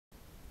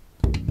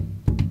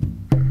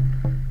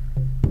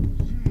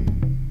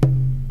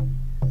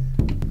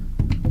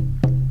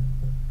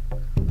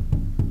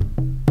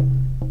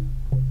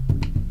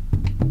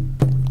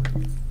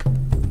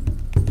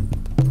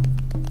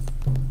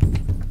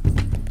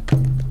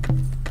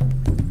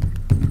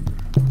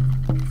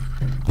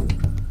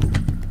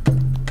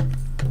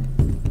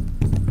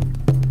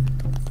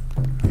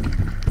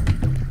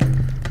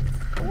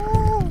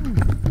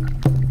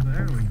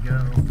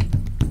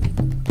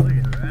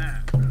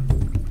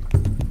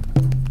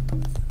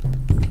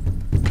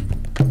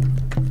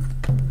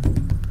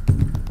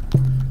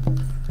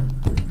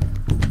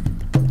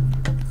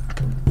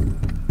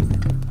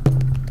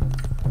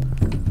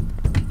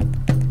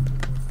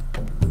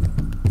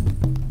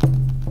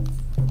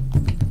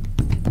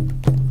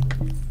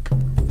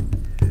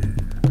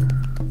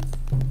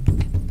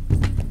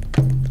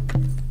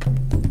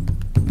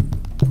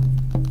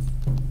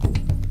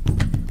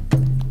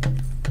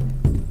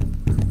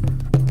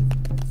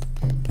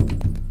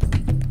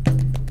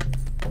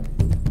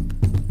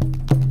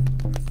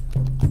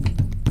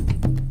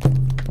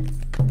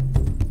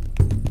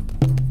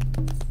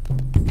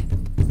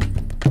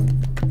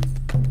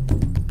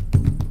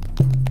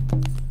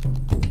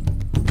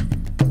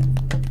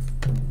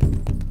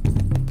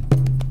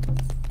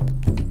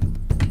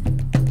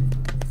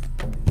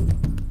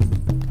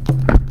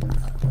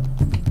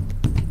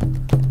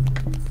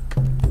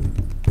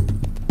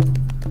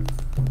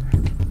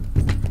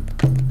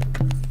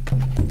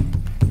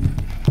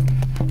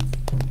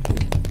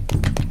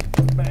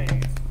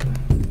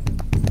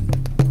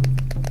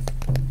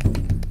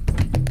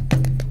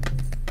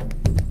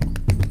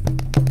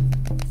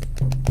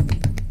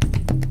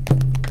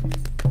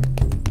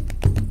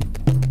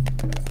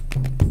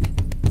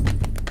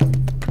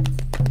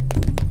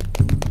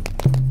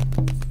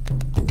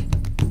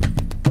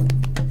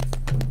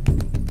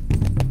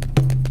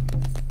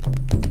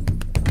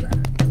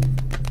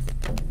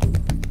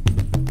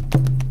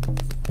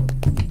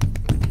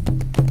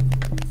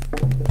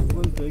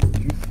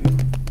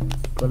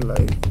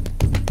chocolate.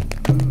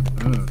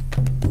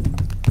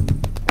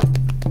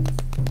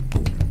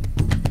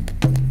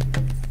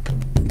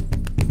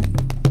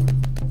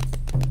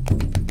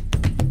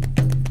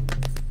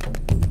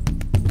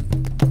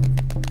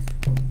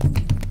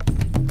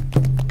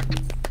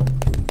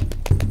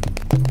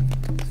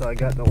 So I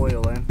got the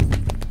oil in.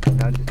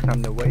 Now it's just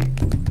time to wait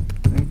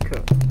and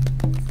cook.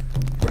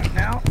 Right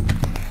now,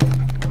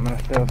 I'm gonna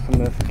throw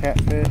some of this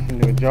catfish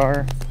into a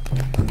jar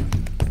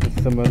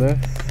with some of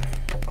this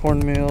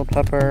cornmeal,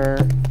 pepper,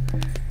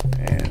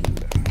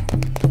 and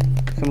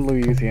some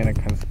Louisiana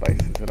kind of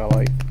spices that I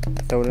like.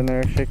 Throw it in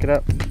there, shake it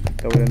up,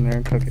 throw it in there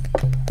and cook it.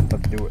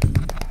 Let's do it.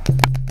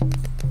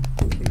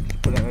 So you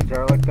just put it in a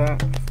jar like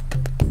that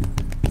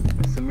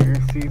with some of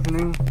your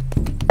seasoning,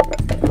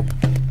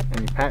 and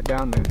you pat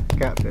down the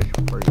catfish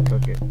before you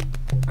cook it.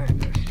 And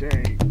just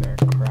shake the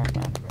crap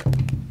out of it.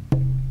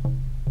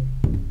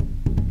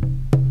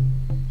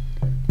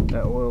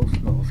 That oil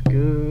smells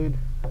good.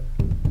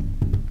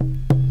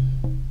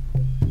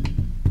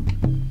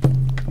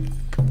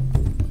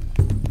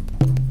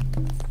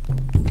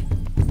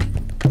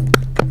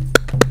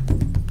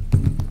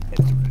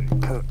 It's ready to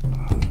cook.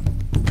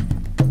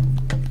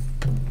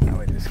 Now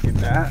we just get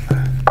that.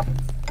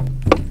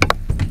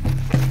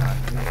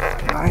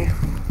 Knife.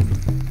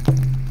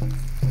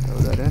 Throw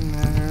that in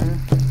there.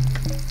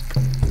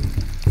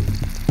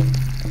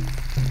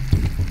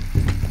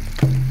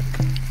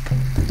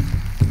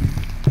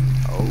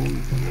 Oh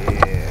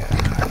yeah.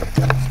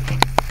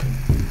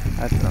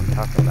 That's what I'm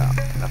talking about.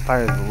 The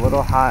fire is a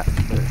little hot,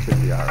 but it should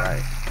be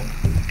alright.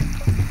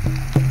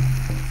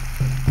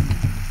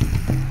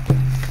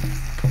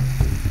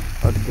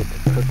 Let's get to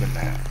cooking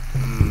that.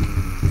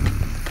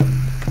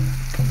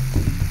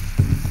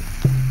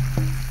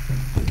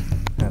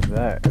 Now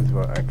that is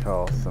what I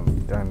call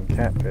some done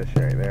catfish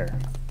right there.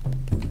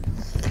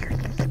 So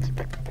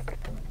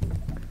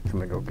I'm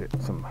gonna go get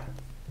some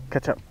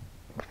ketchup.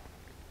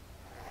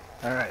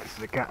 Alright,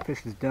 so the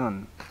catfish is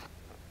done.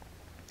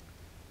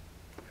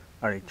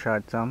 Already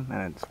tried some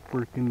and it's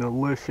freaking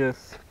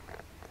delicious.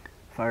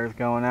 Fire's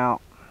going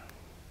out.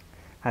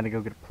 Had to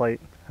go get a plate.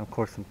 And of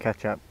course some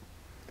ketchup.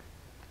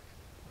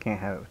 Can't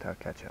have it without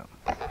ketchup.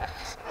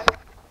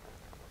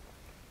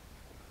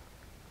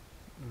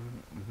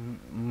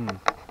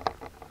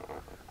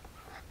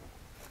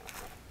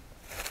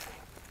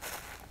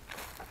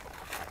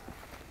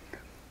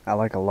 I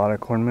like a lot of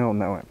cornmeal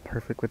and that went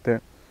perfect with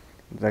it.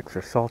 It's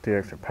extra salty,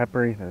 extra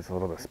peppery. There's a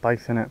little bit of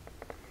spice in it.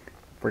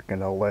 Freaking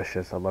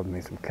delicious. I love me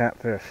some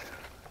catfish.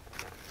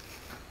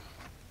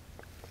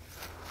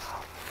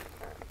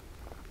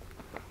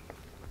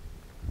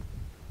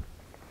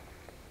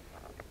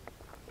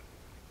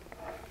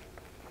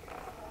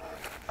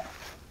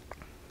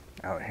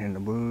 Out here in the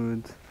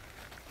woods.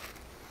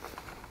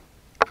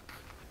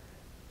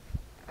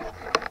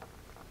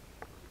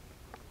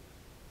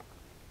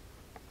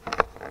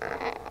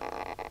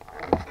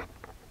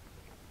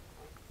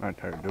 That's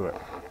how to do it.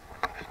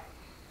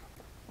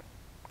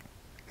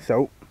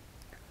 So,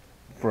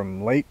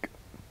 from lake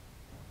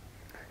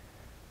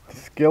to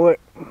skillet,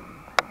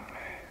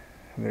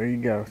 there you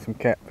go, some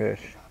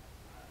catfish.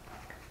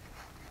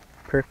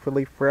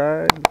 Perfectly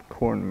fried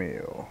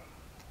cornmeal.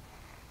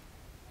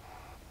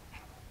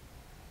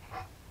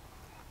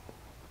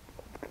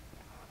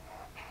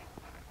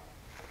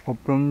 Hope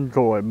you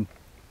enjoyed.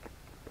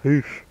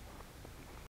 Peace.